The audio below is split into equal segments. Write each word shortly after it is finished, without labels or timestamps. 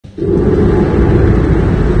It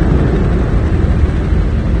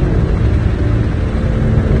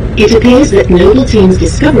appears that Noble Team's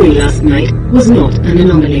discovery last night was not an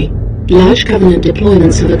anomaly. Large Covenant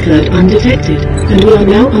deployments have occurred undetected, and we are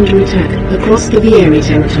now under attack across the Vieri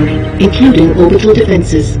territory, including orbital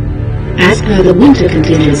defenses. As per the winter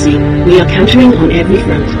contingency, we are countering on every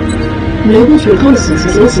front. Noble's reconnaissance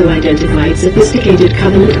has also identified sophisticated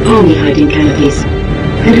Covenant army hiding canopies,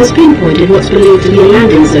 and has pinpointed what's believed to be a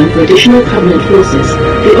landing zone for additional Covenant forces,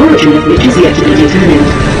 the origin of which is yet to be determined.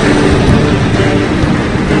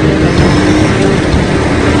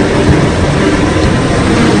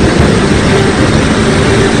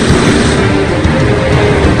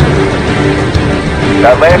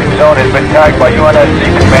 That landing zone has been tagged by UNSC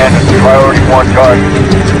Command as a Priority 1 target.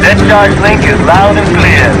 Discharge link is loud and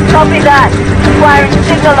clear. Copy that. Acquiring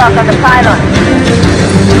signal lock on the pylon.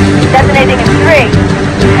 Detonating in 3,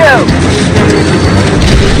 2.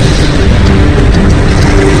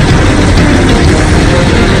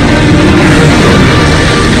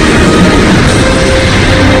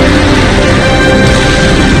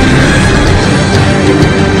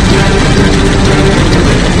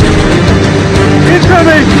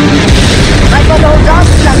 Incoming! I got hold on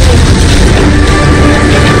to something.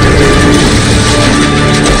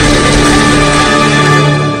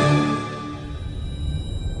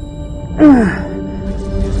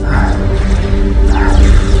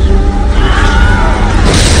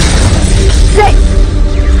 Six!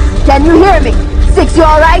 Can you hear me? Six, you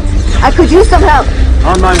alright? I could use some help.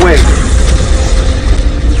 On my way.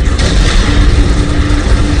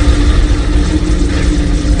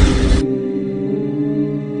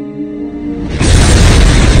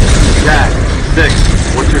 Jack, 6,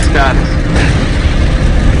 what's your status?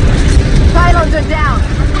 Pylons are down.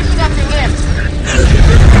 I'm pushing after him.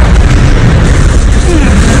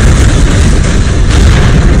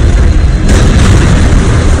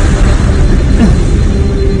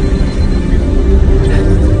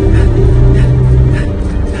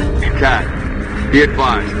 Cat, be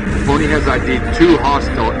advised, Pony has ID'd 2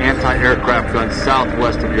 hostile anti-aircraft guns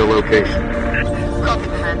southwest of your location. Copy,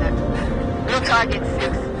 Commander. Blue target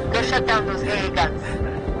 6. Go shut down those AA guns.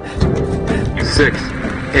 6,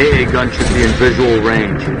 AA gun should be in visual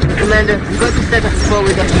range. Commander, go to set up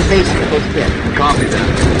forward activation post here. Copy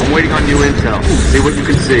that. I'm waiting on new intel. See what you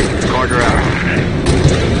can see. Carter out.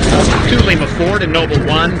 2 Lima 4 to Noble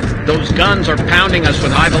 1. Those guns are pounding us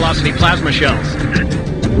with high-velocity plasma shells.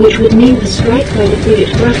 Which would mean the strike by the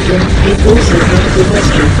frigate Grafton is also out of the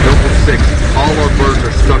question. Noble 6, all our birds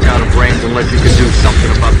are stuck out of range unless you can do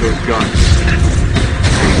something about those guns.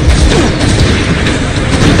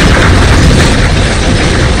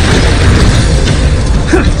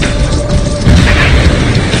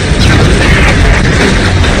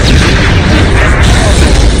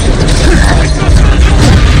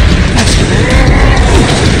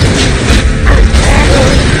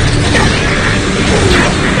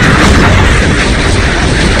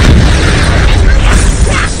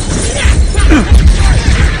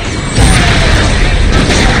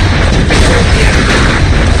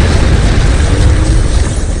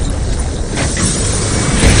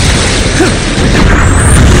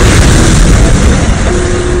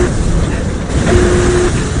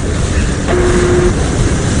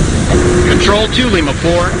 Control 2 Lima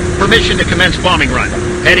 4, permission to commence bombing run.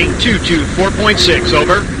 Heading 224.6,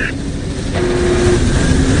 over.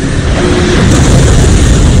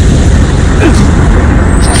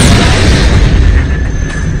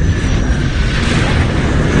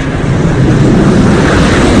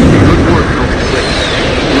 Good work, Noble 6.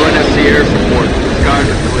 UNSC air support. Skies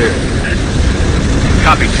are clear.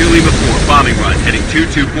 Copy 2 Lima 4, bombing run. Heading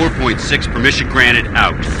 224.6, permission granted,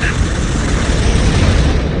 out.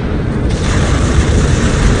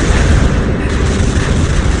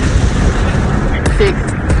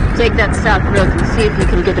 Take that south road and see if you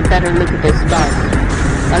can get a better look at those stars.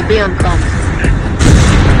 I'll be on comms.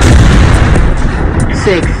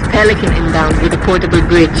 6, Pelican inbound with a portable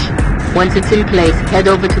bridge. Once it's in place, head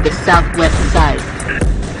over to the southwest side.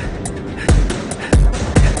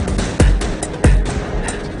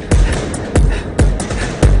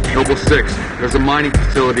 Noble 6, there's a mining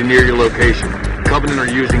facility near your location. Covenant are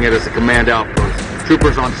using it as a command outpost.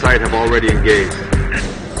 Troopers on site have already engaged.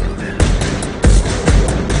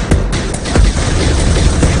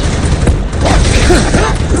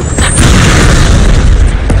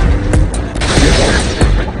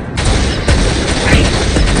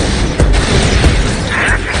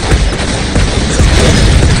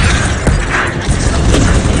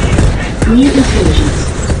 New intelligence.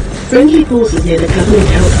 Friendly forces near the Covenant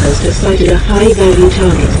outpost have sighted a high-value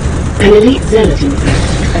target. An elite zealot, in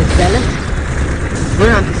fact. A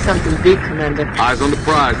We're onto something big, Commander. Eyes on the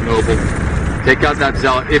prize, Noble. Take out that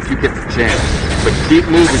zealot if you get the chance, but keep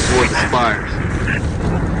moving toward the spires.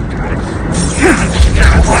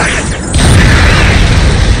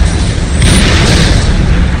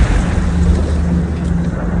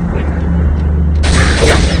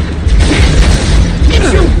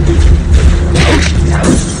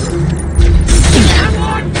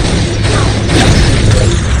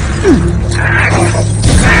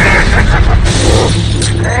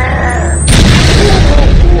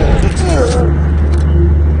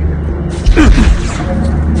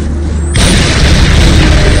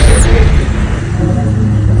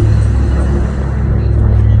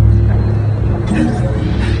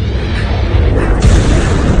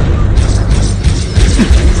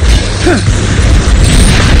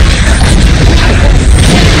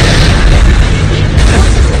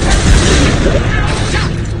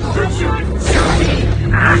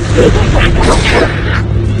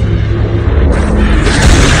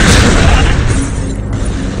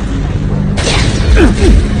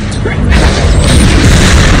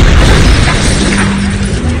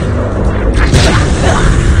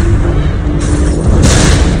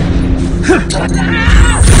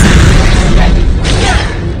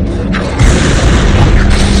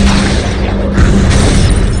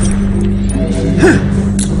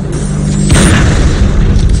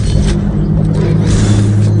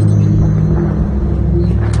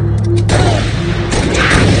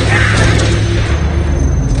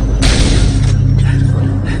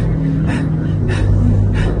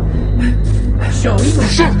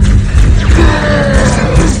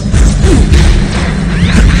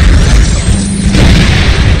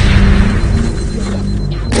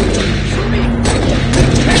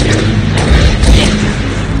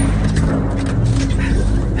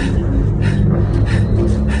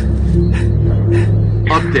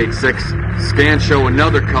 Update 6. Scans show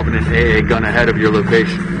another Covenant AA gun ahead of your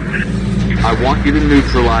location. I want you to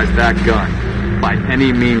neutralize that gun by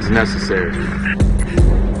any means necessary.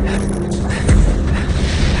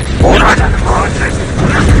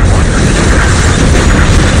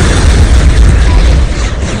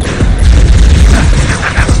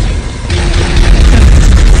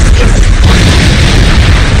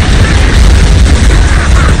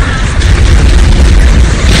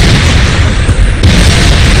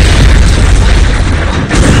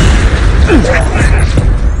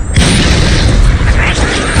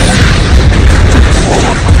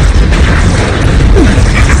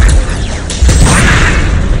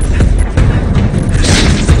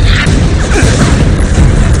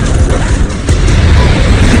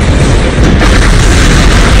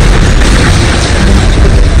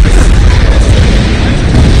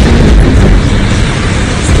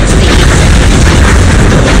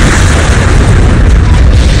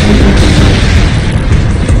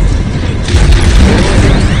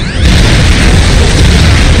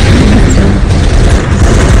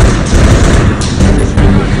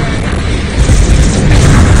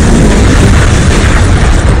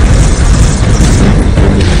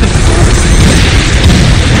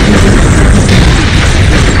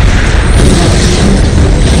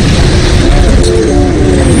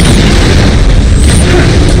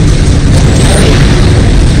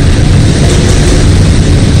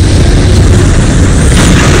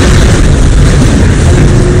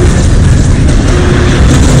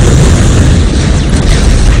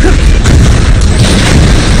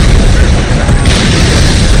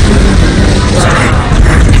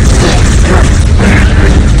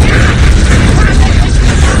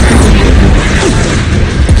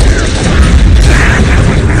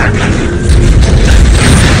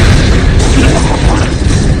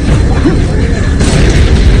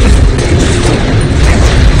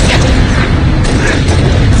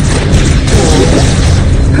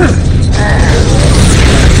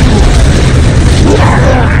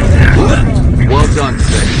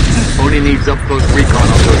 Up-close recon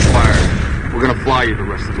on those fires. We're gonna fly you the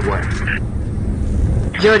rest of the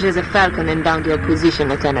way. George has a Falcon inbound your position,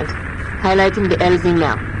 Lieutenant. Highlighting the LZ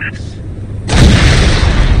now.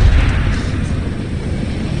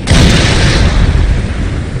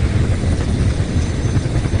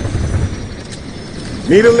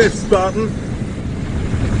 Need a lift, Spartan?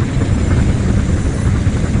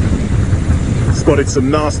 Spotted some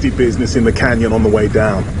nasty business in the canyon on the way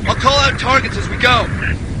down. I'll call out targets as we go.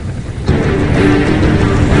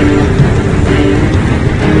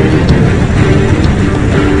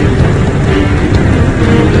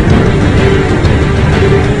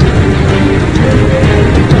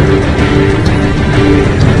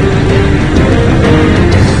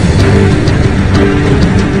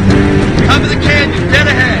 Top of the canyon, dead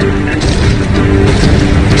ahead.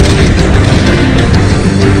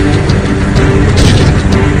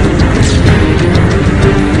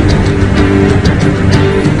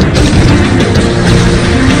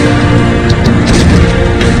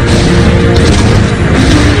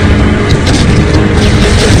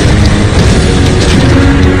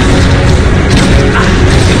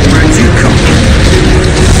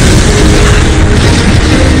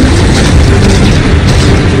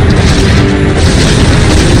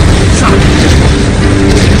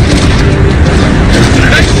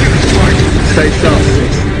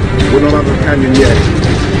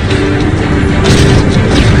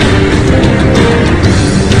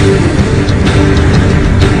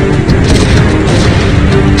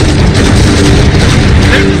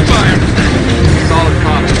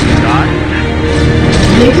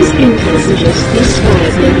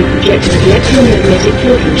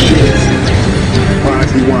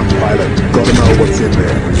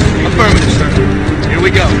 Affirmative, sir. Here we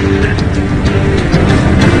go.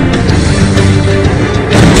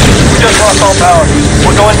 Just lost all power.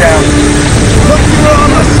 We're going down. Look, you're on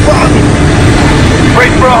the spot!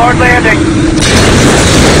 Brace for a hard landing.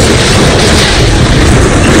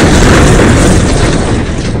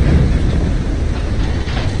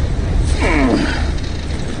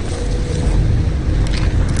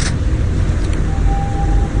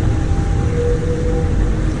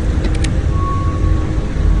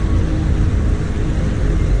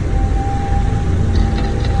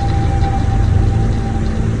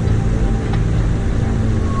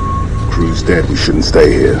 Crew's dead, we shouldn't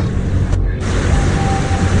stay here.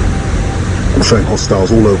 I'm showing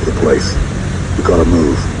hostiles all over the place. We gotta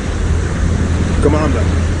move. Commander,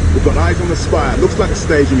 we've got eyes on the spire. Looks like a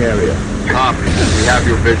staging area. Copy. We have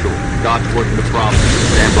your visual. Dot's working the problem.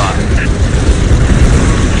 Stand by.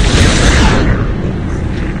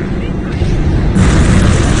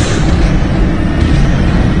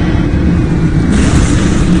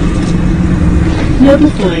 Noble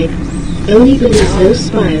 5 only believes those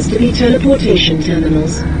spires to be teleportation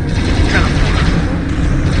terminals.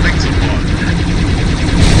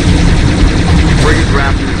 Brigade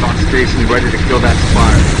Raptor is on station ready to kill that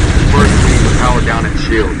spire. First, we need to power down its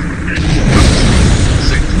shield.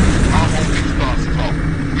 6. I'll hold these thoughts low.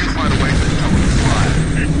 We'll find a way to cover the spire.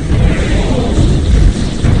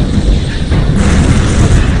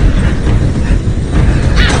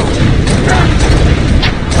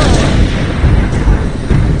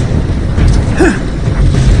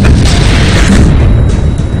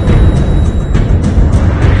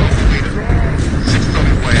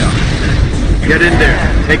 Get in there.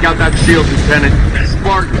 Take out that shield, Lieutenant.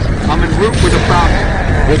 Spartans, I'm en route with the Falcon.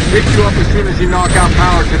 We'll pick you up as soon as you knock out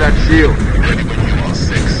power to that shield. Ready when you are,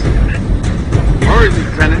 6. Hurry,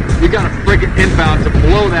 Lieutenant. We got a frigate inbound to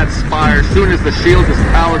blow that spire as soon as the shield is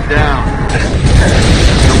powered down.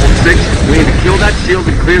 Noble 6, we need to kill that shield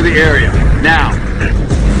and clear the area. Now.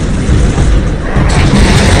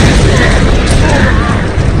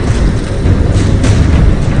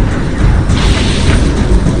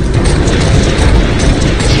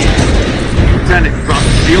 Lieutenant, drop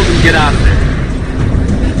the shield and get out of there.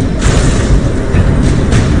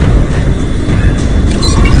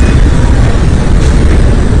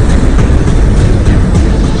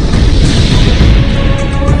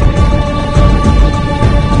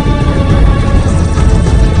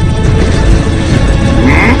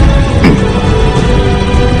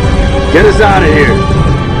 Get us out of here.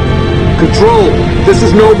 Control, this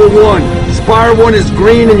is Noble 1. Spire 1 is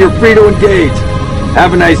green and you're free to engage.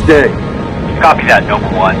 Have a nice day. Copy that, Noble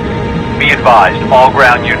 1. Be advised, all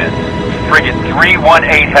ground units. Frigate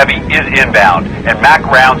 318 Heavy is inbound, and MAC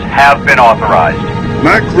rounds have been authorized.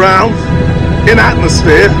 Mac rounds? In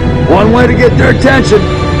atmosphere? One way to get their attention.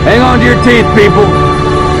 Hang on to your teeth, people.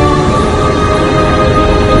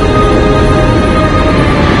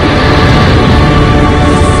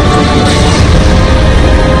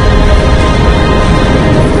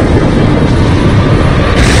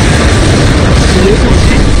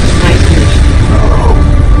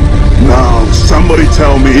 No, somebody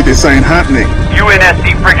tell me this ain't happening.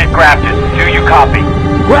 UNSC Frigate Grafton, do you copy?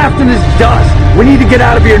 Grafton is dust. We need to get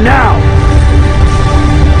out of here now.